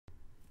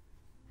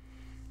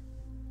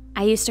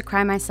I used to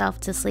cry myself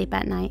to sleep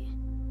at night.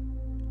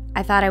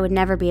 I thought I would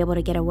never be able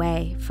to get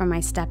away from my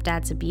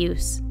stepdad's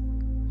abuse.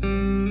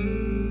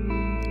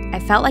 I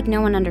felt like no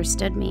one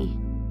understood me.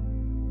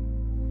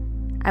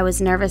 I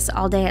was nervous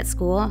all day at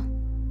school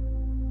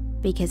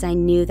because I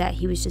knew that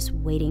he was just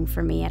waiting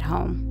for me at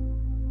home.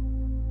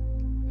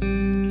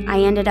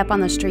 I ended up on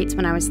the streets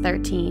when I was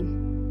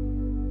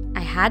 13. I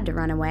had to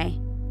run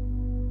away.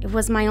 It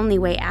was my only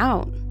way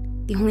out,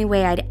 the only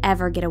way I'd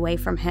ever get away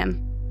from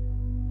him.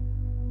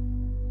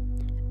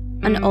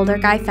 An older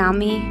guy found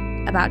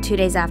me about 2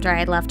 days after I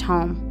had left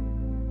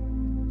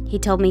home. He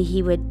told me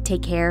he would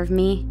take care of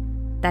me,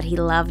 that he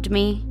loved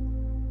me,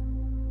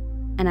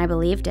 and I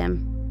believed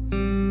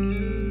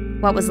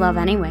him. What was love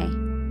anyway?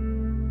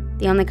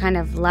 The only kind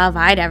of love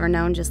I'd ever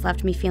known just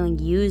left me feeling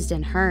used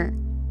and hurt.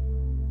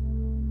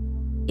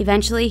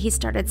 Eventually, he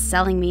started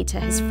selling me to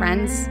his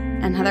friends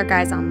and other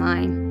guys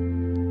online.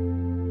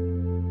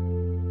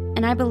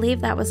 And I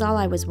believed that was all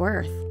I was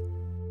worth.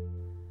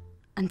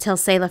 Until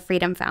Selah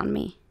Freedom found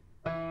me.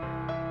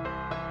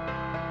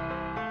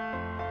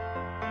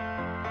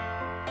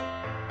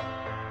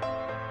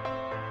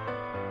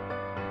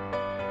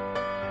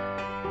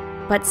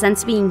 But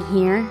since being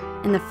here,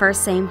 in the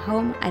first same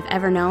home I've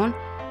ever known,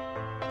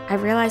 I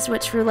realized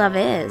what true love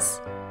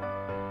is.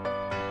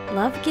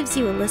 Love gives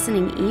you a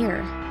listening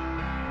ear.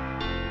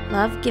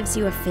 Love gives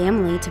you a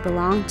family to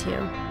belong to.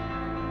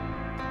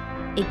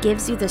 It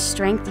gives you the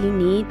strength you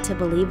need to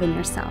believe in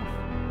yourself.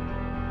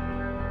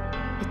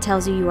 It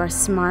tells you are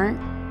smart,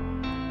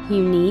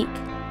 unique,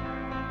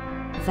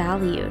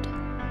 valued.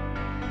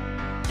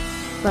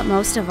 But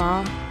most of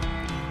all,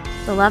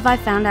 the love I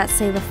found at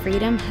Selah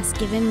Freedom has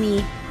given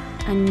me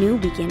a new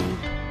beginning.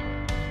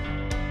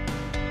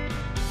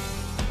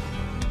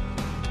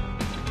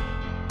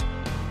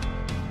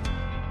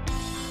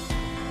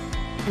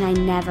 And I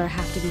never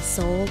have to be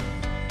sold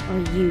or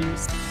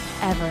used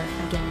ever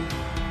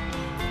again.